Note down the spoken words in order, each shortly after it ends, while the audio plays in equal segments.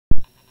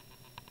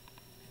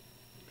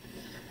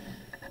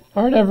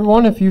All right,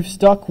 everyone, if you've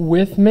stuck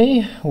with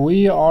me,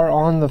 we are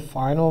on the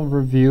final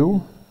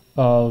review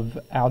of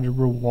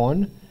Algebra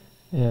 1.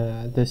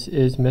 This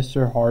is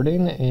Mr.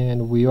 Harding,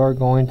 and we are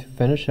going to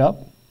finish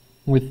up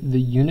with the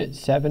Unit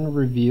 7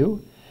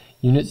 review.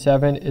 Unit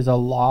 7 is a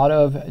lot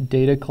of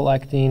data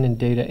collecting and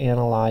data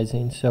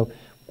analyzing, so we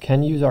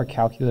can use our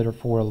calculator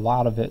for a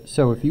lot of it.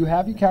 So if you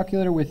have your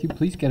calculator with you,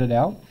 please get it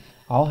out.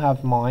 I'll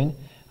have mine.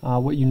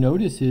 What you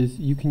notice is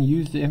you can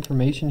use the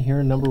information here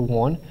in number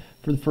 1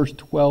 for the first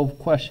 12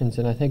 questions,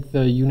 and I think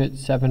the Unit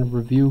 7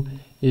 review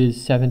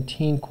is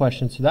 17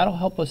 questions, so that'll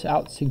help us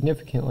out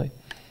significantly.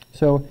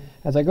 So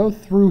as I go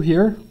through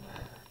here,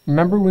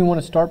 remember we want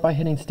to start by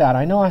hitting stat.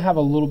 I know I have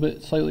a little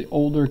bit slightly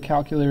older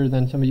calculator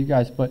than some of you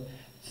guys, but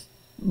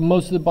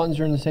most of the buttons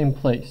are in the same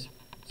place.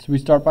 So we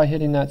start by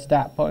hitting that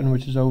stat button,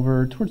 which is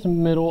over towards the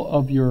middle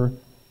of your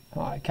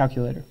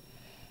calculator.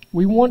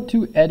 We want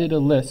to edit a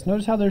list.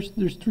 Notice how there's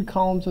 3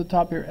 columns at the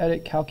top here: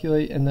 edit,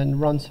 calculate, and then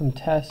run some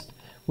tests.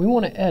 We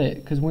want to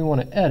edit because we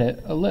want to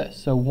edit a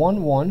list. So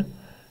 1, 1,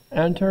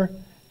 enter.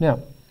 Now,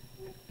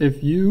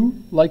 if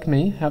you, like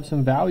me, have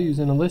some values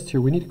in a list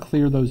here, we need to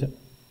clear those out.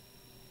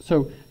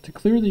 So to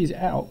clear these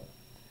out,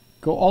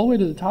 go all the way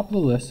to the top of the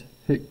list,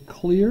 hit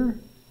clear,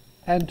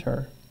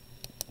 enter,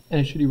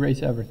 and it should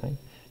erase everything.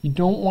 You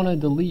don't want to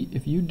delete.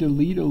 If you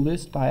delete a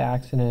list by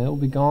accident, it'll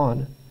be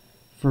gone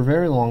for a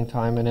very long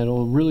time, and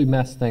it'll really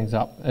mess things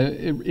up.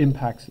 It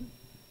impacts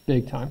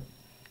big time.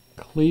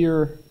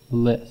 Clear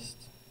list.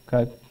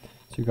 Okay,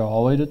 so you go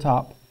all the way to the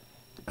top,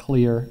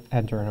 clear,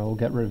 enter, and it will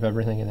get rid of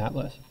everything in that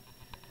list.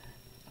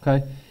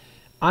 Okay,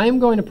 I am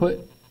going to put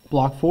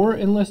block 4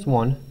 in list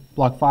 1,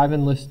 block 5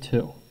 in list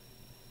 2.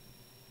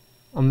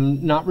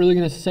 I'm not really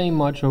going to say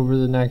much over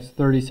the next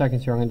 30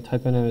 seconds here. I'm going to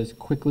type in it as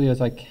quickly as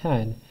I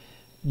can.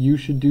 You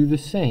should do the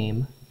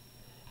same,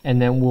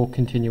 and then we'll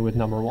continue with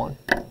number 1.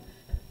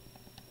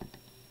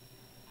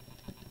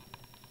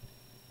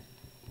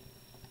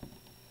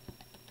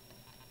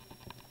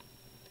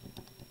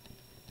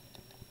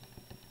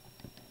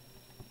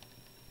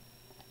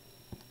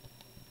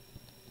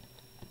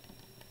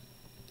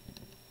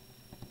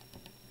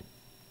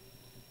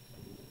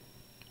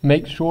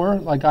 Make sure,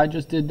 like I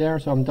just did there,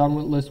 so I'm done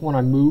with list 1,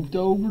 I moved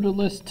over to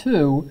list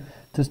 2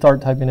 to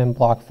start typing in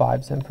block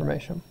 5's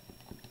information.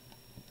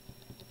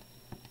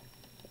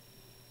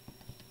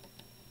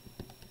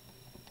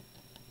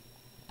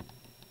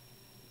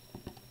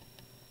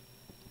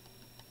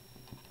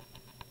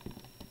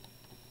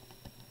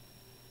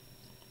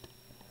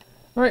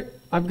 All right,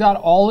 I've got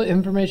all the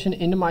information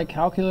into my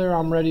calculator.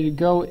 I'm ready to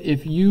go.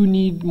 If you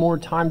need more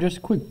time,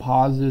 just quick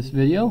pause this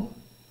video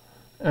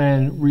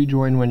and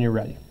rejoin when you're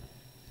ready.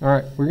 All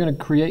right, we're going to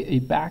create a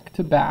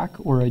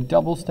back-to-back or a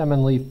double stem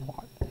and leaf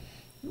plot.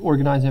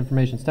 Organize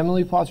information. Stem and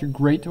leaf plots are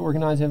great to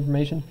organize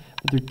information,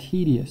 but they're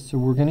tedious, so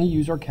we're going to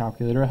use our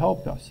calculator to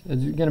help us.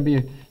 It's going to be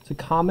it's a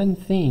common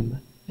theme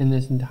in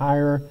this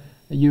entire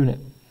unit.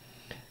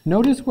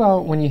 Notice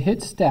when you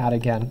hit stat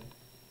again,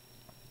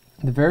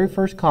 the very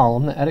first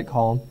column, the edit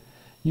column,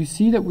 you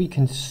see that we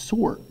can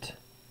sort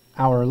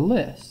our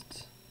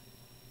lists.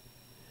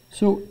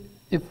 So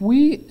if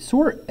we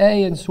sort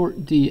A and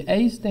sort D,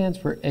 A stands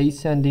for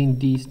ascending,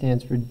 D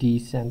stands for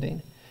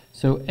descending.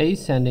 So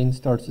ascending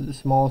starts at the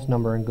smallest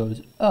number and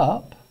goes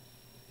up,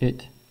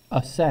 it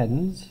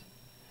ascends,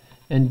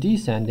 and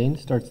descending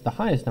starts at the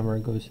highest number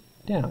and goes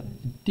down,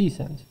 it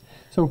descends.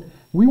 So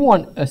we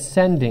want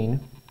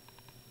ascending,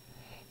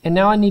 and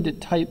now I need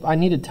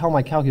to tell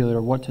my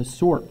calculator what to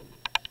sort.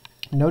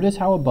 Notice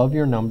how above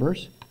your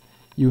numbers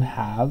you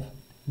have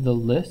the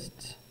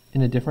lists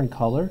in a different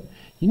color.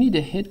 You need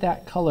to hit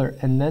that color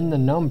and then the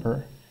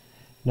number.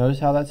 Notice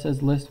how that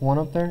says list 1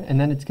 up there, and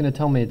then it's going to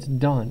tell me it's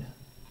done.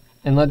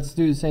 And let's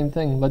do the same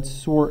thing. Let's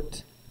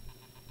sort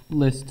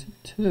list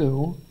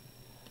 2.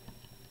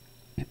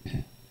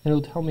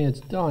 It'll tell me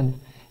it's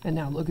done. And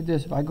now look at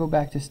this. If I go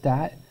back to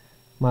stat,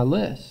 my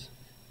list,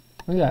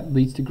 look at that,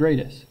 least to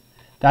greatest.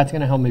 That's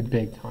going to help me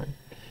big time.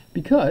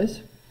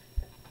 Because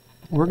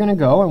we're going to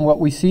go, and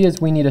what we see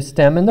is we need a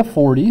stem in the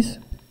 40s.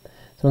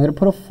 So I'm going to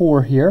put a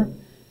 4 here.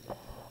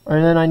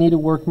 And then I need to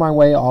work my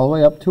way all the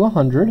way up to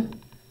 100,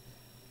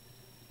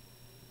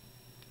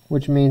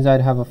 which means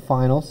I'd have a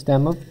final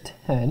stem of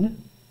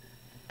 10.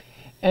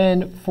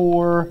 And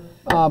for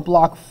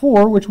block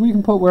 4, which we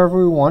can put wherever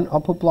we want,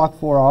 I'll put block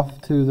 4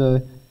 off to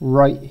the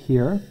right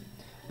here.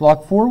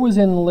 Block 4 was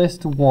in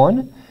list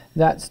 1.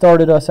 That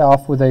started us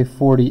off with a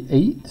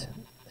 48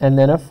 and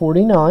then a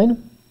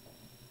 49.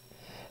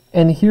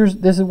 And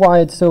this is why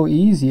it's so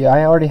easy.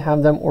 I already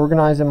have them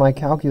organized in my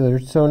calculator.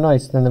 It's so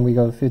nice. Then we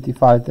go to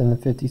 55, then the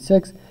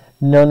 56,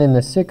 none in the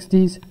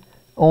 60s,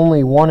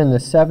 only 1 in the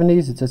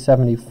 70s, it's a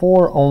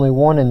 74, only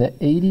 1 in the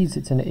 80s,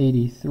 it's an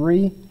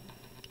 83.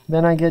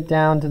 Then I get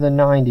down to the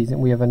 90s, and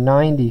we have a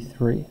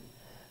 93,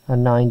 a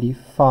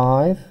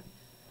 95,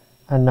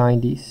 a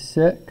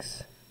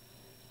 96,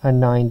 a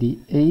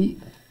 98.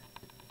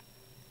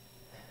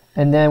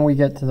 And then we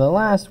get to the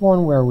last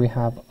one where we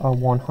have a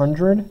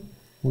 100.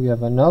 We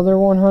have another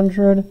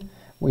 100,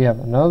 we have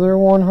another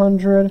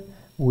 100,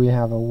 we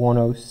have a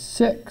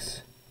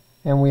 106,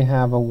 and we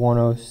have a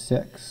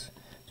 106.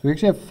 So we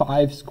actually have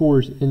 5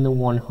 scores in the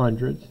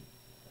 100s.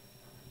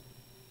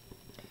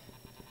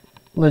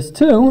 List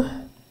 2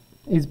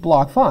 is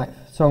block 5.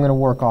 So I'm going to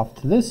work off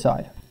to this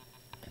side.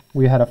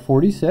 We had a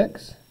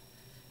 46,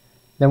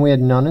 then we had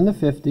none in the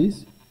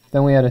 50s,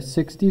 then we had a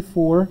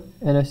 64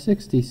 and a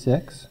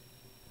 66,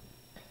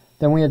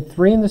 then we had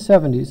 3 in the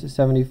 70s, a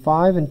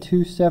 75 and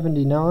 2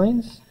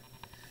 79s,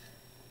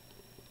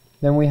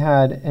 then we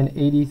had an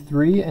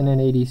 83 and an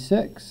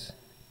 86,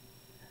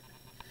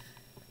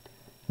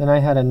 then I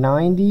had a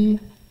 90,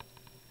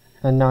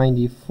 a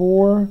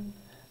 94,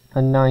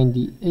 a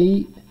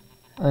 98,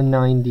 a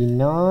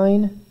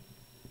 99,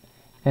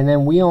 and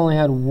then we only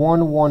had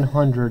one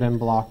 100 in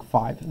block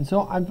 5. And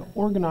so I've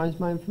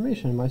organized my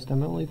information and my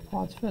stem and leaf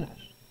plot's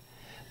finished.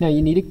 Now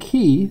you need a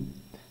key,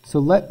 so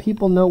let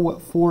people know what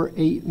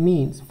 4.8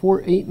 means.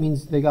 4.8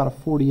 means they got a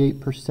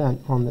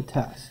 48% on the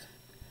test.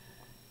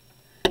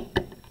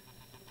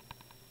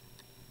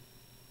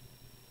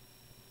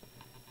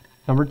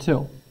 Number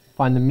 2,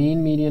 find the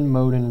mean, median,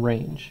 mode, and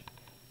range.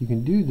 You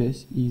can do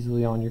this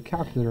easily on your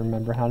calculator.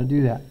 Remember how to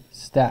do that.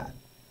 Stat.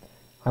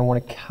 I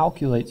want to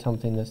calculate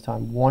something this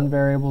time. One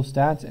variable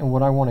stats, and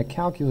what I want to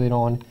calculate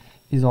on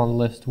is on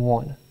list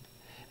 1.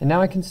 And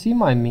now I can see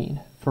my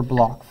mean for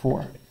block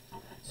 4.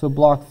 So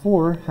block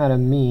 4 had a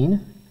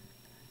mean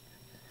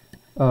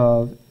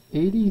of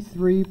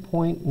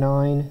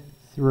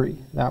 83.93.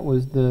 That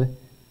was the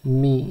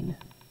mean.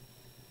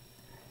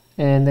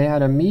 And they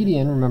had a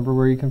median. Remember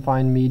where you can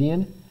find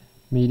median?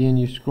 Median,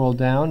 you scroll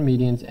down,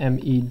 median's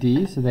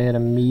MED, so they had a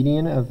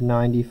median of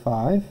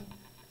 95.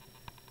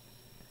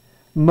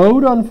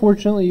 Mode,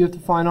 unfortunately, you have to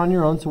find on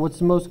your own. So what's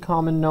the most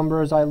common number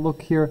as I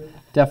look here?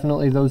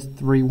 Definitely those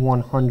 3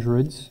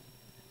 100s.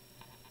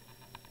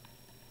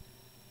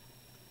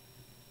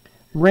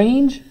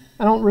 Range,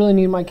 I don't really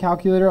need my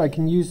calculator. I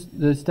can use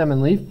the stem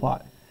and leaf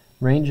plot.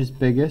 Range is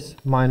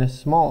biggest minus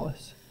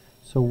smallest.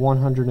 So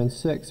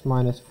 106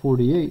 minus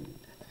 48.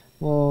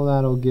 Well,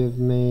 that'll give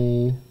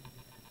me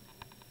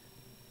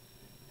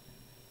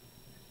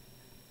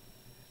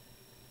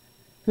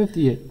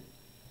 58.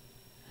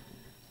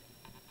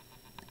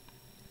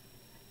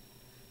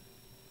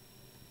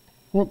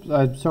 Whoops,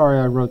 I'm sorry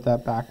I wrote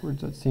that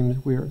backwards. That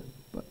seems weird,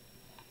 but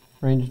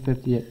range is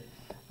 58.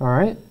 All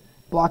right,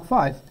 block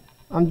 5.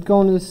 I'm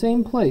going to the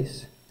same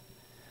place.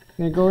 I'm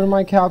going to go to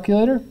my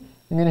calculator.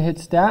 I'm going to hit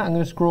stat. I'm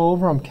going to scroll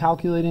over. I'm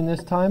calculating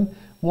this time.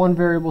 One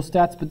variable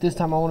stats, but this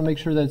time I want to make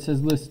sure that it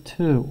says list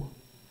 2.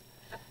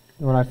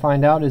 And what I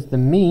find out is the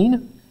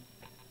mean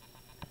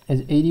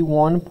is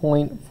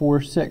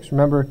 81.46.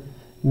 Remember,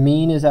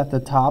 mean is at the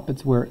top.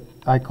 It's where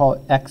I call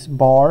it X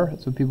bar.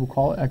 That's what people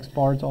call it. X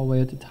bar. It's all the way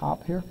at the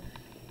top here.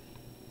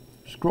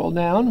 Scroll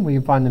down, we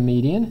can find the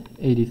median,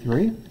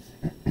 83.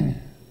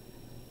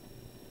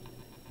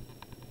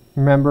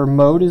 Remember,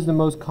 mode is the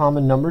most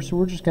common number, so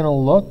we're just going to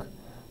look.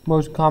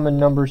 Most common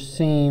number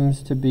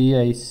seems to be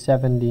a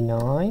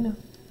 79.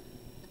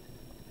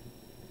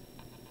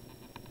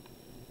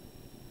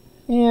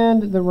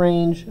 And the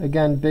range,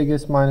 again,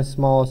 biggest minus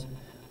smallest,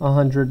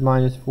 100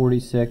 minus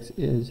 46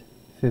 is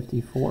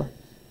 54.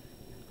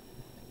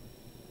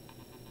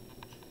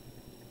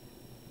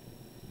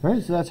 All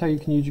right, so that's how you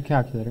can use your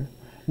calculator.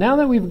 Now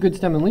that we have a good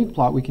stem and leaf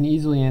plot, we can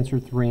easily answer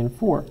 3 and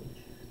 4.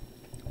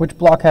 Which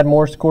block had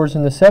more scores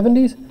in the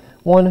 70s?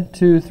 1,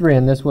 2, 3.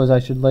 And this was, I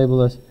should label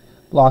this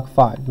block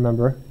 5,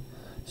 remember?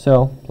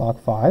 So,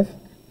 block 5.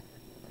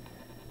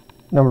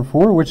 Number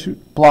 4, which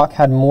block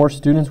had more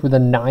students with a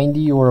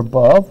 90 or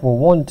above? Well,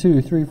 1,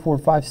 2, 3, 4,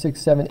 5,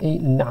 6, 7,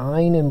 8,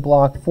 9 in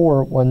block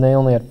 4 when they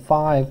only had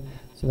 5.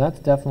 So that's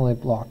definitely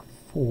block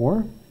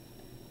 4.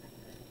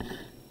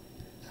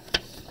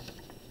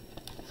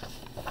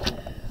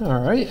 All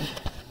right.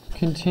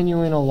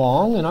 Continuing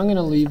along, and I'm going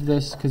to leave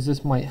this because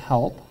this might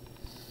help.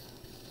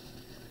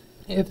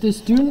 If the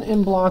student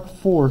in block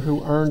 4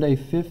 who earned a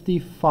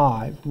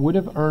 55 would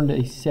have earned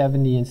a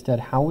 70 instead,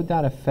 how would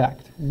that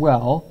affect?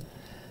 Well,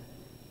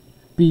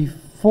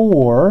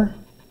 before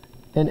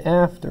and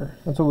after.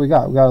 That's what we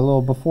got. We got a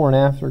little before and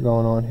after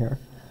going on here.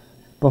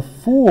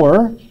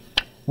 Before,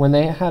 when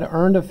they had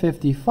earned a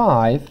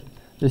 55,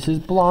 this is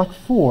block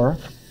 4.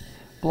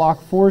 Block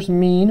 4's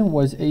mean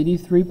was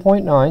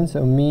 83.9,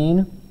 so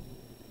mean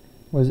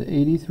was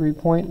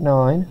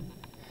 83.9,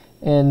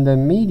 and the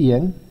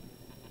median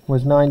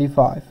was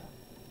 95.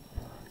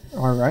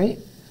 All right,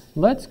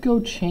 let's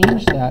go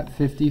change that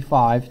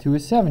 55 to a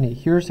 70.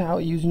 Here's how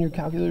using your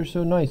calculator is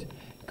so nice.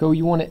 Go,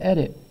 you want to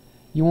edit.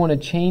 You want to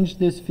change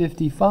this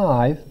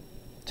 55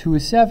 to a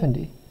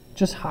 70.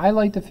 Just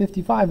highlight the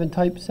 55 and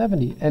type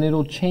 70, and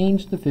it'll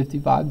change the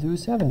 55 to a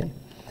 70.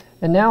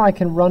 And now I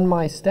can run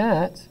my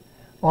stats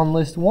on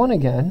list 1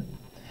 again,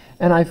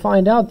 and I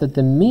find out that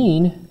the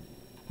mean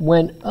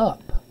went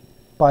up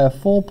by a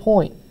full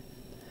point.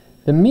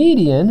 The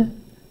median,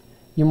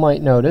 you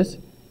might notice,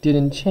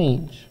 didn't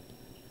change.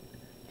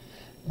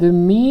 The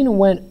mean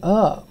went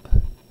up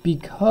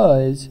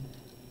because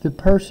the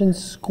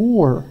person's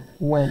score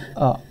went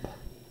up.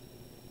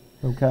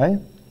 Okay?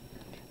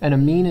 And a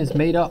mean is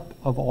made up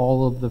of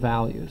all of the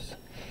values.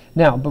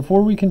 Now,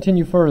 before we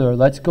continue further,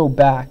 let's go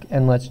back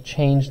and let's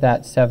change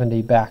that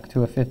 70 back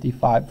to a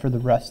 55 for the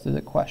rest of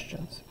the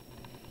questions.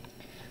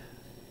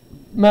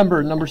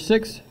 Remember, number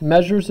 6,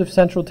 measures of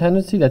central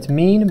tendency. That's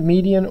mean,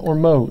 median, or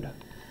mode.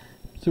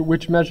 So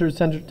which measure of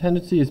central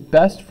tendency is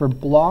best for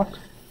block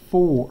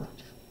 4?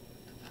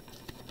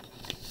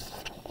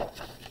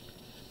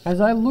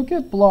 As I look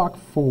at block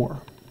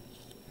 4,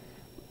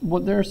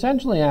 what they're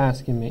essentially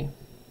asking me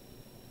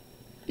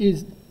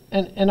is,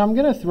 and I'm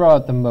going to throw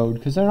out the mode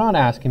because they're not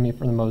asking me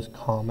for the most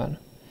common.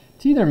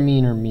 It's either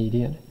mean or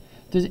median.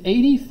 Does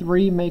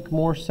 83 make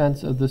more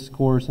sense of the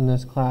scores in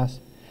this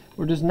class?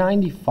 Or does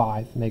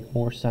 95 make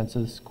more sense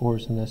of the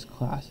scores in this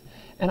class?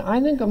 And I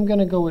think I'm going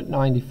to go with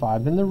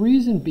 95. And the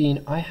reason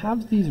being, I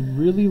have these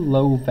really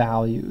low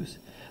values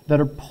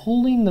that are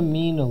pulling the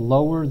mean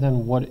lower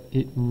than what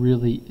it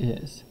really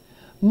is.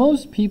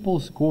 Most people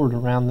scored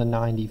around the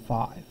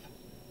 95.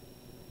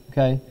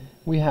 Okay?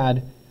 We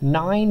had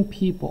 9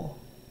 people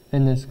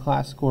in this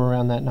class score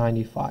around that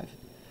 95.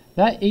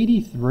 That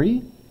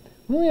 83,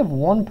 we only have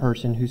one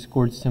person who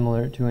scored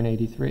similar to an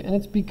 83, and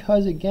it's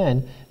because,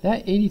 again,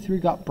 that 83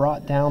 got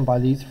brought down by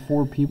these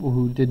 4 people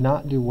who did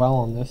not do well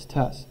on this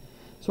test.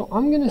 So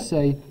I'm going to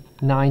say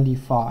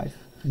 95.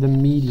 The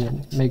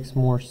median makes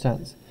more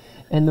sense.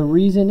 And the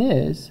reason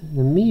is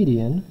the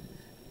median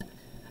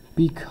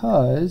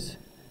because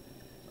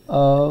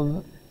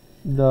of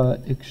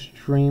the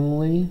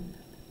extremely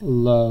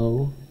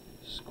low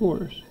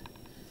scores.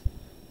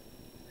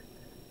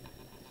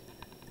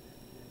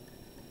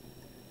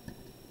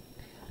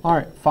 All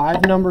right,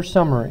 5-number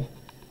summary.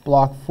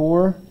 Block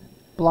 4,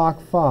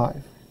 block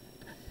 5.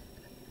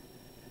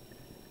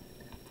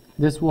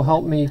 This will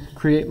help me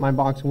create my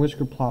box and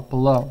whisker plot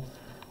below.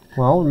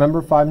 Well,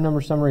 remember 5-number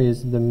summary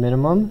is the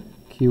minimum,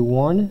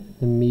 Q1,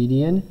 the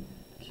median,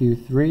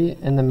 Q3,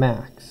 and the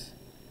max.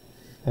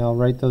 And I'll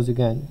write those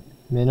again.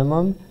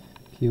 Minimum,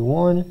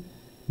 Q1,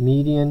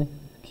 median,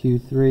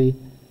 Q3,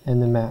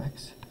 and the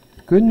max.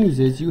 Good news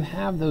is you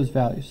have those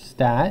values.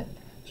 Stat.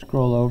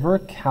 Scroll over,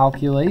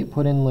 calculate,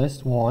 put in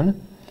list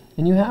 1,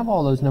 and you have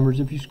all those numbers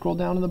if you scroll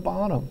down to the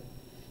bottom.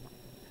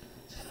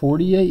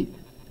 48,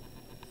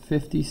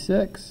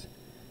 56,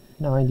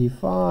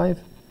 95,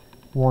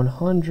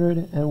 100,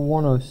 and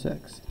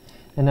 106.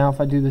 And now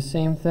if I do the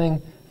same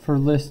thing for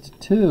list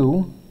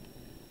 2,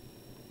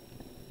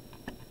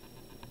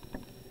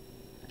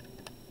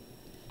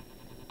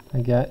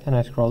 and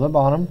I scroll to the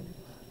bottom,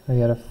 I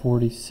get a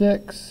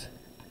 46,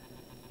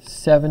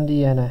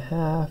 70 and a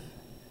half,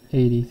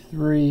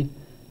 83,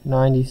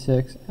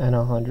 96, and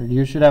 100.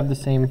 You should have the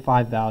same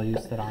 5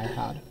 values that I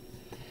had.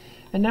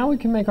 And now we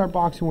can make our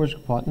box and whisker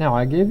plot. Now,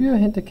 I gave you a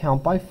hint to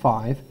count by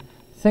 5.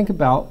 Think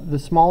about the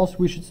smallest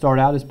we should start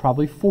out is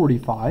probably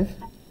 45.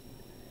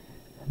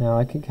 Now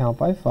I can count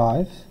by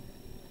 5s.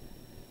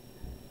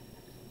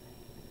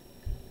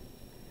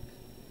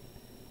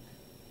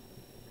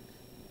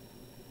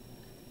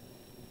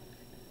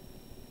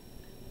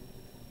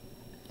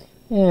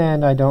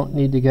 And I don't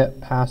need to get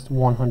past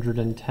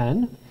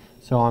 110.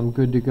 So I'm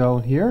good to go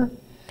here.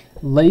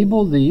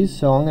 Label these,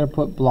 so I'm going to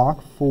put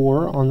block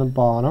 4 on the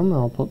bottom, and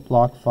I'll put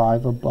block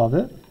 5 above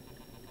it.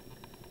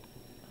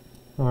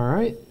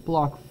 Alright,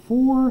 block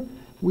 4,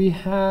 we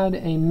had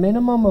a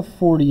minimum of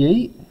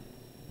 48.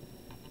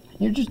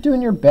 You're just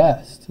doing your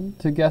best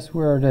to guess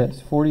where it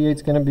is. 48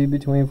 is going to be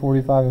between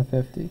 45 and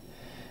 50.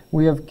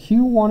 We have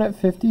Q1 at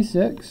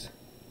 56.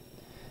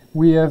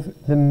 We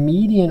have the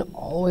median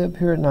all the way up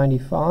here at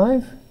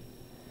 95.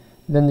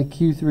 Then the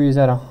Q3 is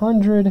at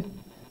 100.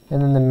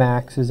 And then the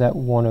max is at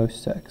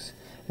 106.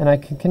 And I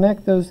can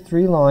connect those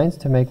 3 lines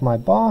to make my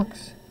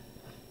box,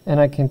 and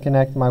I can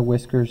connect my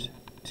whiskers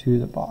to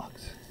the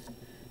box.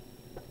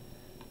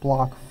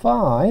 Block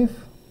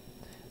 5,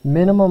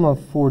 minimum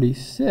of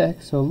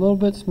 46, so a little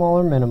bit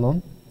smaller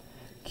minimum.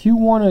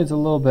 Q1 is a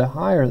little bit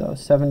higher though,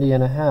 70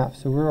 and a half,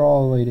 so we're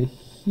all the way to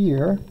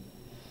here.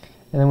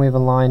 And then we have a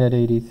line at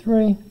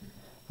 83,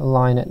 a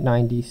line at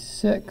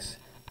 96.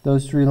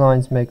 Those 3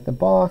 lines make the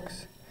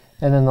box,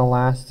 and then the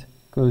last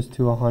goes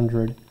to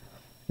 100.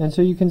 And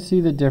so you can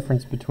see the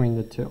difference between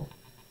the two.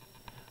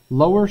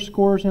 Lower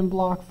scores in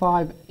block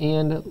 5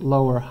 and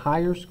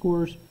higher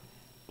scores.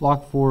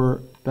 Block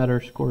 4,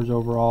 better scores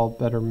overall,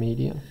 better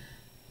median.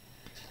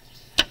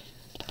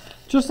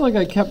 Just like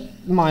I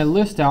kept my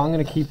list out, I'm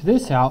going to keep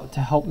this out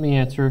to help me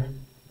answer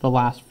the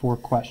last 4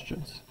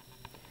 questions.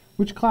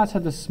 Which class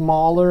had the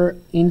smaller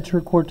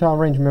interquartile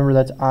range? Remember,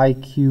 that's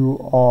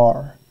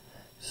IQR.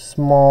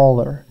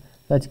 Smaller.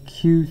 That's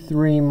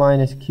Q3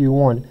 minus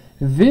Q1.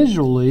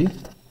 Visually,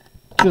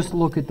 just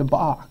look at the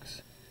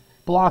box.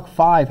 Block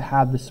 5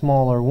 had the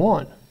smaller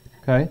one.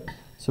 Okay,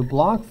 so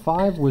block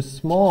 5 was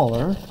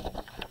smaller,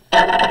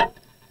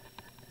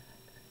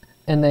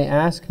 and they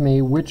asked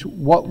me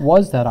what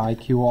was that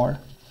IQR?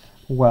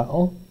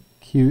 Well,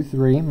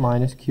 Q3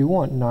 minus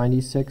Q1.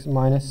 96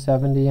 minus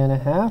 70 and a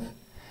half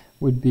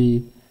would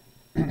be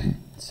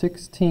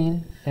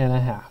 16 and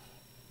a half.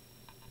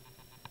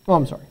 Oh,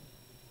 I'm sorry.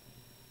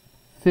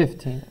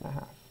 15 and a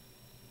half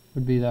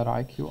would be that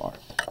IQR.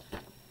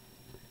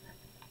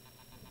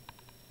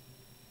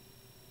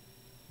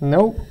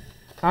 Nope.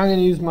 I'm going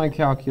to use my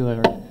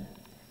calculator.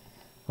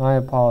 I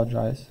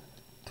apologize.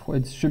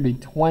 It should be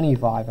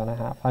 25 and a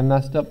half. I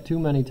messed up too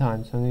many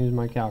times, so I'm going to use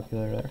my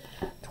calculator there.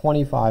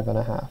 25 and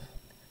a half.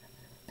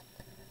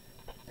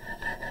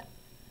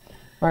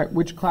 All right,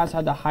 which class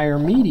had the higher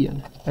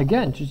median?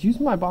 Again, just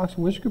using my box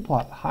and whisker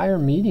plot. Higher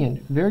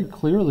median, very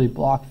clearly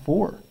block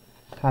 4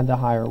 had the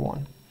higher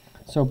one.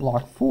 So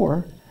block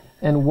 4,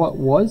 and what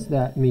was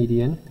that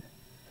median?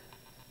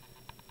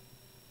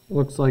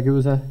 Looks like it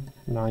was a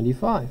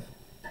 95.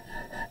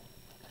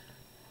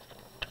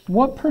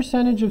 What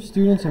percentage of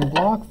students in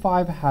block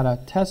 5 had a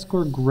test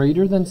score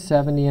greater than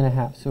 70 and a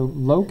half? So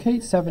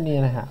locate 70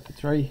 and a half.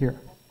 It's right here.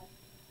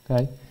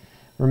 Okay.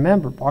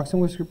 Remember, box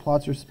and whisker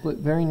plots are split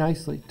very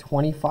nicely.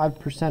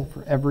 25%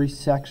 for every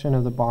section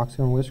of the box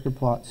and whisker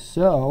plot.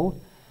 So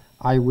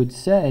I would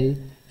say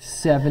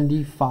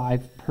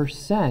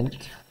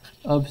 75%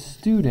 of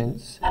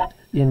students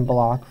in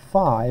block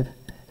 5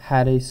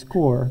 had a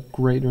score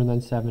greater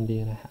than 70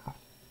 and a half.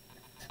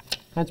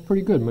 That's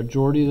pretty good.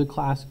 Majority of the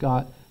class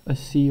got a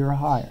C or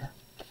higher.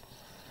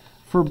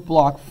 For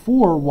block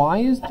 4, why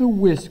is the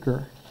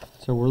whisker,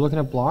 so we're looking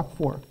at block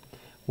 4,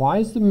 why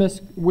is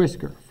the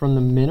whisker from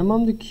the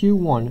minimum to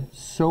Q1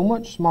 so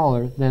much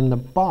smaller than the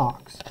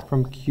box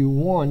from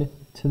Q1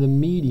 to the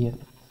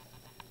median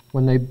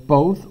when they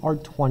both are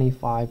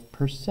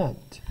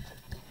 25%?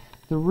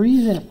 The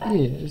reason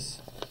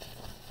is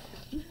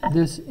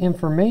this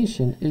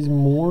information is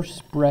more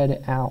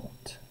spread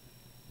out.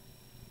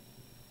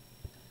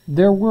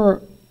 There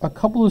were a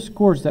couple of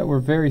scores that were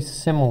very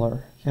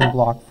similar in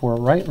block 4,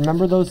 right?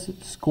 Remember those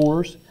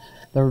scores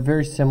that were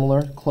very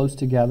similar, close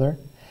together?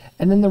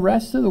 And then the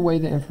rest of the way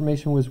the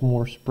information was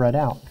more spread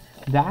out.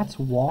 That's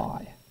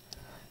why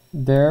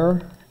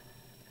there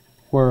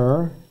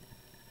were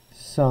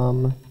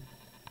some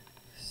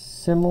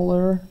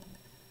similar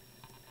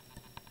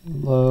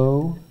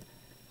low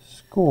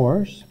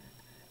scores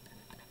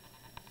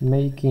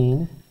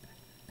making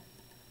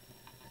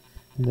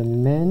the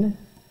min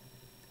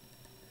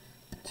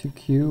to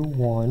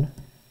Q1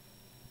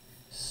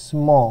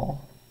 smaller.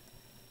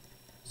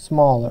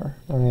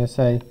 I'm going to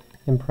say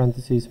in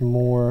parentheses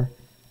more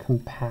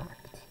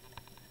compact.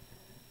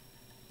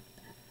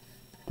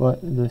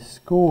 But the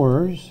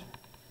scores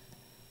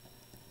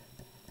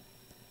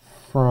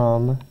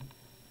from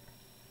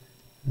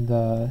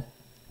the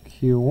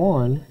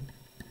Q1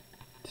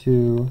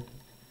 to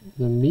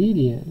the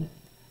median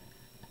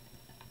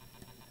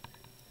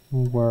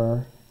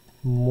were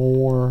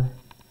more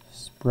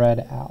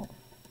spread out.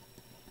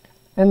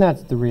 And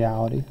that's the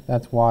reality.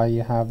 That's why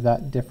you have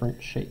that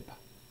different shape.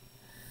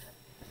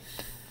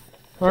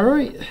 All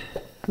right,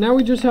 now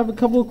we just have a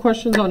couple of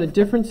questions on a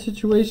different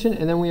situation,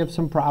 and then we have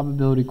some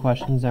probability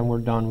questions, and we're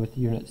done with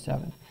Unit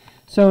 7.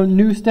 So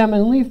new stem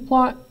and leaf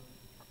plot.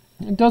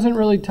 It doesn't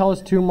really tell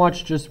us too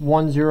much, just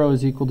 1, 0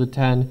 is equal to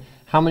 10.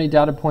 How many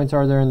data points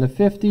are there in the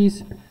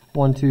 50s?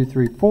 1, 2,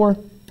 3, 4.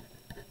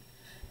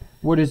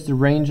 What is the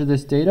range of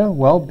this data?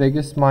 Well,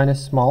 biggest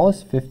minus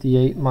smallest,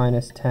 58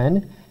 minus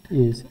 10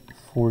 is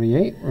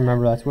 48.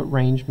 Remember, that's what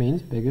range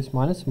means, biggest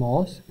minus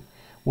smallest.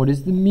 What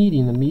is the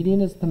median? The median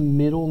is the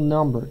middle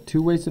number.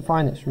 Two ways to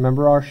find this.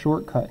 Remember our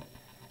shortcut.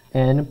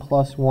 N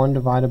plus 1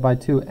 divided by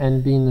 2, n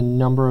being the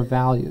number of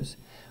values.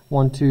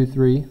 1, 2,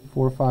 3,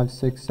 4, 5,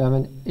 6,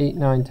 7, 8,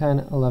 9, 10,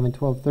 11,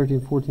 12, 13,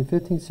 14,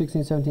 15,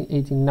 16, 17,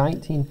 18,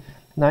 19.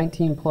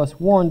 19 plus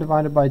 1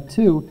 divided by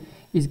 2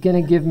 is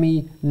going to give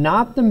me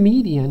not the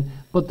median,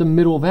 but the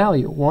middle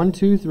value. 1,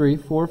 2, 3,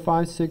 4,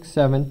 5, 6,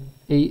 7,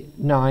 8,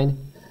 9.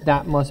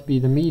 That must be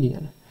the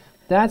median.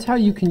 That's how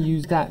you can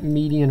use that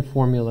median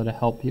formula to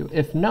help you.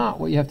 If not,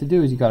 what you have to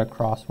do is you got to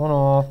cross one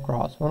off,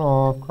 cross one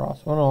off,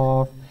 cross one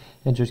off,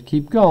 and just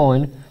keep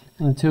going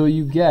until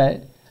you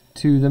get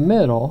to the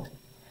middle,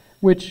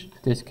 which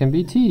this can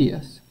be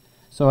tedious.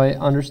 So I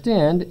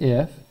understand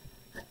if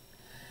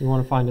you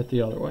want to find it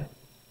the other way.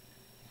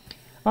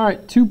 All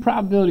right, two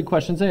probability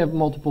questions. They have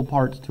multiple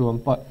parts to them,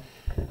 but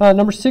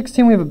number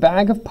 16, we have a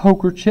bag of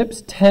poker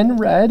chips, 10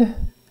 red,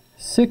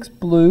 6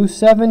 blue,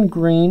 7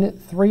 green,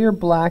 3 are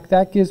black.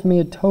 That gives me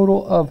a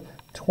total of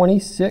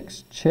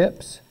 26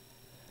 chips.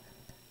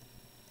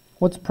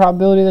 What's the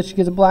probability that she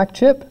gets a black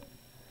chip?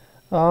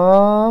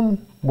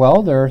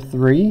 Well, there are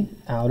 3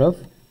 out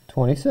of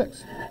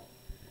 26.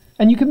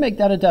 And you can make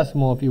that a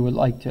decimal if you would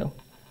like to.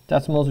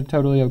 Decimals are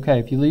totally okay.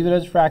 If you leave it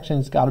as a fraction,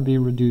 it's got to be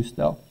reduced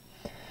though.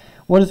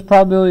 What is the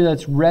probability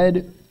that's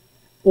red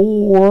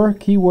or,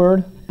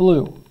 keyword,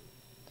 blue?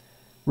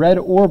 Red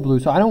or blue.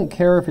 So I don't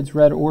care if it's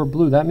red or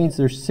blue. That means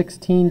there's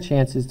 16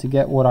 chances to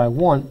get what I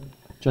want.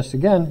 Just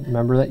again,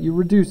 remember that you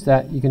reduce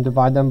that. You can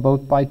divide them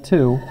both by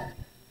 2.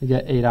 You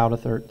get 8 out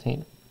of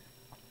 13.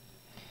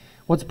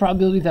 What's the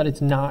probability that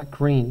it's not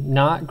green?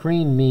 Not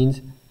green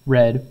means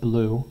red,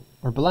 blue,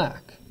 or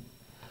black.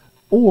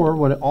 Or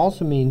what it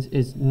also means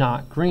is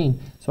not green.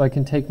 So I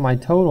can take my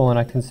total and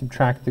I can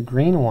subtract the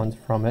green ones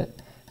from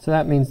it. So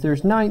that means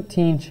there's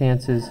 19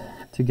 chances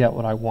to get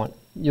what I want.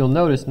 You'll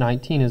notice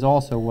 19 is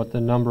also what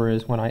the number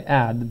is when I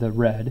add the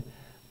red,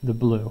 the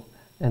blue,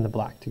 and the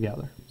black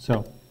together.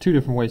 So 2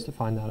 different ways to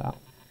find that out.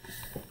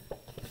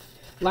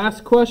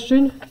 Last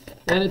question,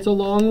 and it's a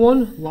long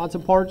one, lots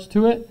of parts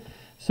to it.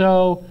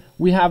 So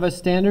we have a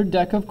standard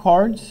deck of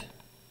cards.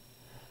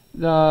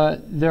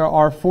 There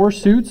are 4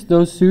 suits.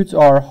 Those suits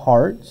are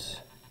hearts,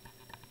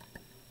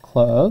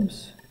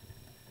 clubs,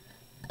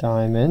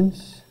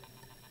 diamonds,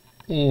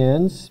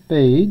 and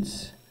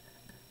spades.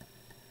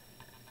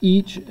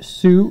 Each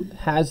suit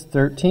has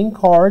 13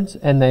 cards,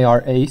 and they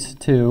are ace,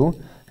 2,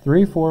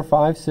 3, 4,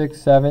 5,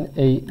 6, 7,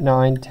 8,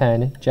 9,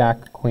 10,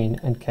 jack, queen,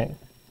 and king.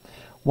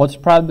 What's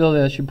the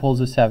probability that she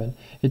pulls a 7?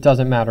 It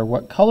doesn't matter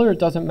what color, it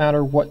doesn't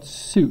matter what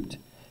suit.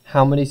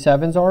 How many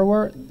 7s are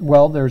there?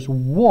 Well, there's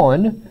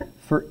 1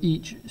 for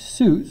each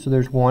suit. So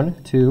there's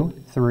 1, 2,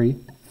 3,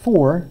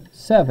 4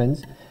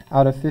 7s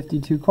out of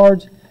 52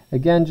 cards.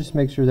 Again, just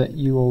make sure that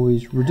you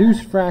always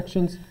reduce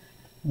fractions.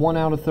 1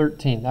 out of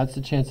 13. That's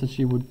the chance that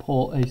she would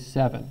pull a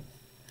 7.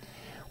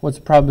 What's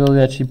the probability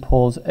that she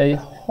pulls a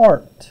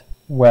heart?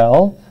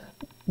 Well,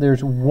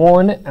 there's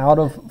 1 out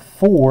of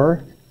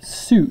 4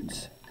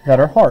 suits that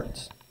are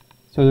hearts.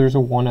 So there's a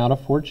 1 out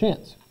of 4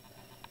 chance.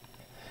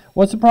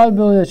 What's the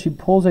probability that she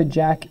pulls a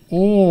jack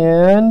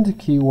and,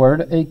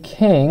 keyword, a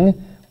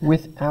king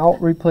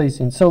without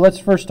replacing? So let's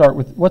first start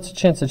with, what's the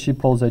chance that she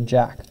pulls a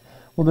jack?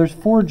 Well, there's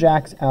 4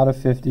 jacks out of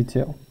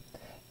 52.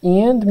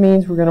 And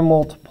means we're going to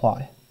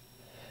multiply.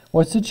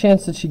 What's the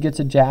chance that she gets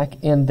a jack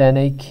and then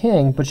a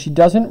king, but she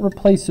doesn't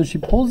replace, so she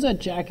pulls that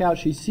jack out,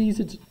 she sees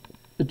it's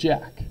a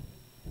jack.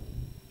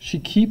 She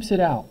keeps it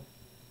out.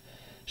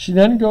 She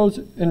then goes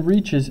and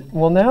reaches,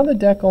 well, now the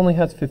deck only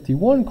has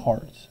 51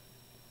 cards.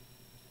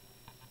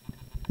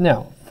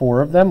 Now,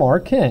 4 of them are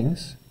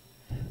kings,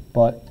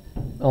 but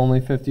only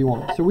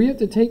 51. So we have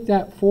to take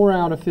that 4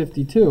 out of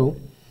 52,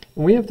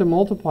 and we have to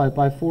multiply it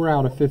by 4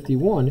 out of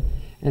 51,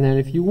 and then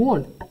if you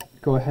want,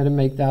 go ahead and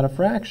make that a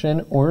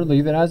fraction, or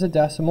leave it as a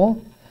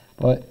decimal,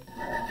 but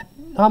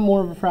I'm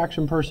more of a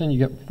fraction person.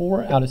 You get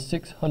 4 out of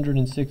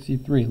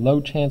 663. Low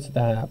chance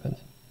that happens.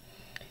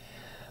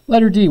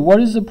 Letter D,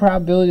 what is the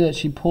probability that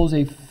she pulls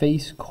a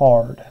face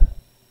card?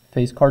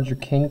 Face cards are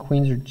king,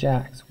 queens, or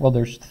jacks. Well,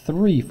 there's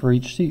 3 for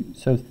each suit.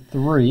 So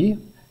 3,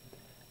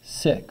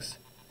 6,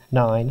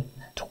 9,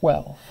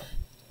 12.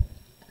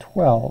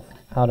 12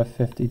 out of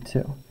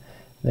 52.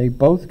 They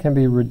both can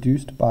be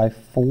reduced by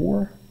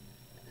 4.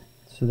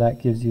 So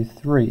that gives you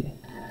 3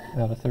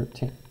 out of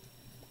 13.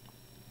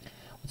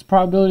 What's the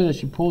probability that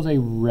she pulls a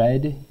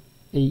red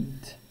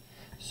 8?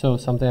 So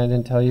something I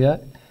didn't tell you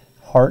yet.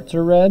 Hearts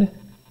are red,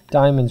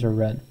 diamonds are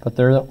red, but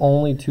they're the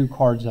only 2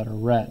 cards that are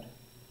red.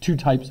 2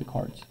 types of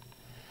cards.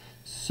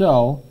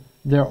 So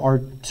there are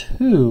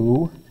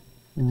 2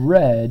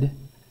 red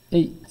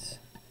 8s.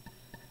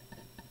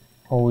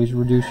 Always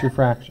reduce your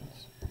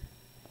fractions.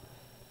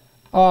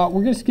 We're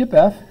going to skip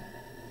F.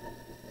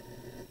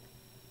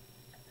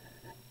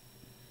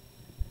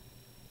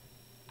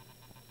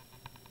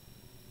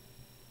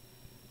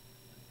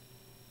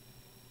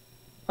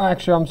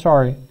 Actually, I'm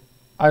sorry.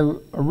 I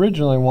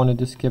originally wanted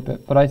to skip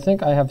it, but I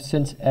think I have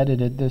since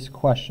edited this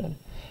question.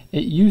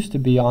 It used to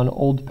be on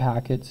old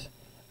packets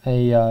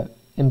a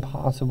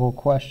impossible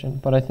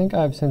question, but I think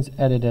I have since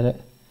edited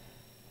it.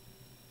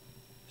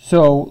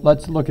 So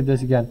let's look at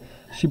this again.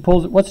 She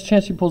pulls. What's the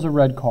chance she pulls a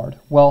red card?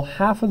 Well,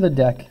 half of the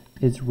deck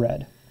is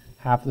red,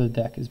 half of the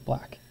deck is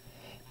black,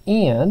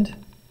 and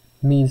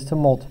means to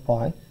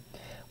multiply.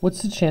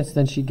 What's the chance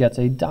then she gets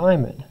a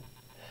diamond?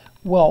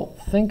 Well,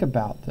 think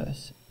about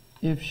this.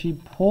 If she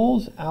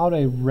pulls out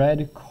a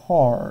red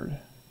card,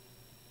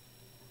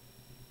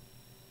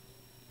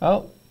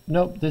 oh,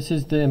 nope, this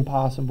is the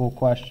impossible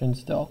question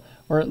still,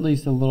 or at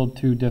least a little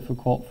too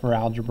difficult for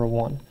Algebra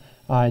 1.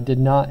 I did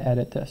not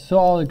edit this, so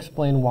I'll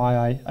explain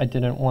why I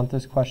didn't want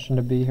this question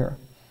to be here.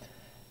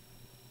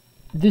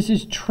 This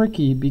is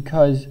tricky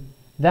because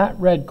that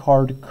red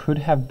card could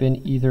have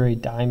been either a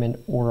diamond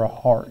or a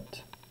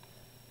heart.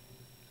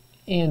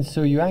 And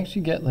so you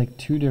actually get like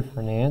 2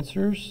 different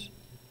answers.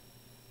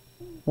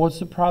 What's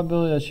the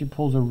probability that she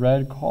pulls a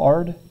red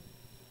card?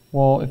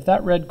 Well, if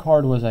that red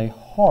card was a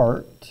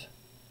heart,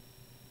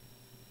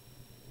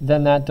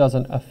 then that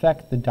doesn't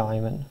affect the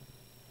diamond.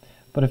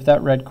 But if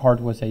that red card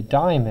was a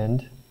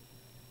diamond,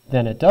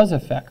 then it does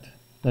affect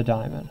the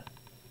diamond.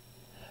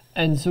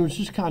 And so it's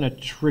just kind of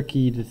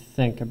tricky to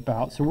think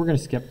about. So we're going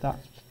to skip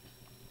that.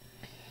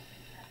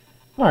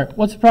 All right,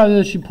 what's the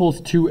probability that she pulls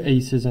 2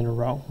 aces in a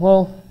row?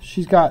 Well,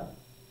 she's got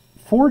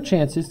 4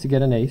 chances to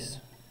get an ace.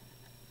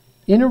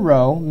 In a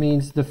row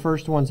means the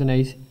first one's an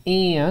ace,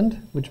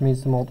 and, which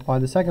means to multiply,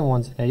 the second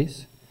one's an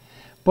ace.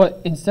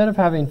 But instead of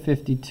having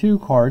 52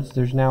 cards,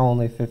 there's now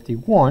only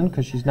 51,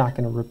 because she's not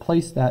going to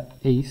replace that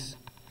ace.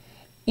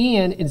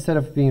 And instead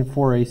of being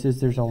 4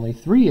 aces, there's only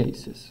 3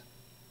 aces.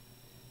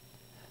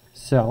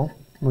 So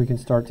we can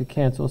start to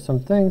cancel some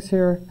things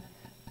here,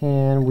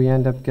 and we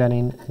end up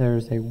getting,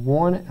 there's a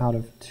 1 out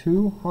of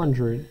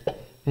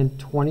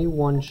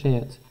 221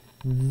 chance.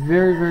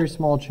 Very, very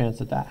small chance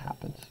that that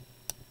happens.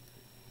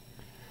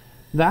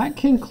 That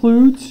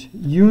concludes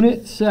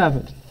Unit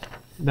 7.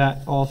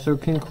 that also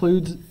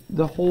concludes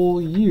the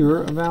whole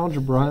year of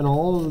algebra and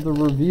all of the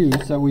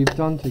reviews that we've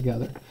done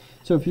together.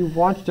 So if you've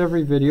watched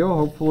every video,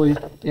 hopefully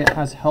it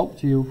has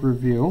helped you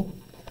review.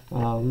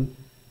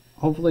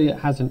 Hopefully it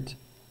hasn't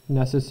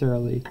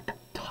necessarily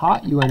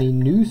taught you any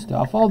new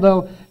stuff,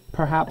 although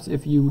perhaps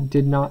if you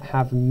did not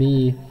have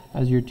me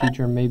as your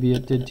teacher, maybe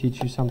it did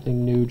teach you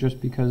something new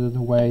just because of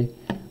the way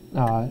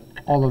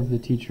all of the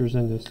teachers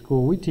in this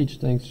school, we teach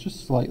things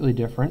just slightly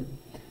different.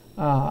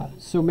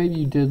 So maybe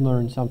you did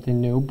learn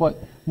something new,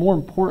 but more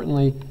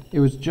importantly, it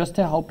was just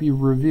to help you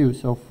review.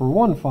 So for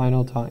one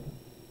final time,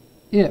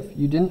 if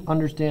you didn't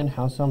understand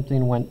how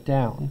something went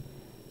down,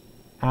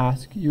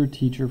 ask your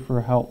teacher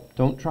for help.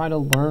 Don't try to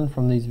learn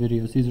from these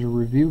videos. These are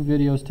review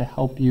videos to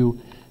help you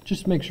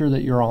just make sure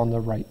that you're on the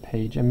right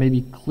page and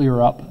maybe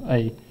clear up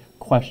a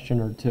question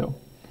or two.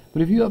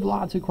 But if you have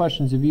lots of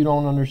questions, if you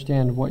don't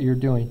understand what you're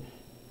doing,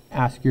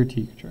 ask your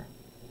teacher.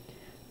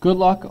 Good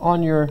luck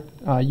on your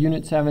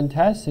Unit 7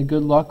 tests and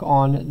good luck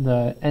on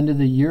the end of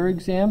the year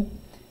exam.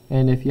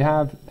 And if you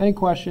have any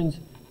questions,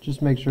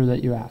 just make sure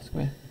that you ask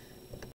me.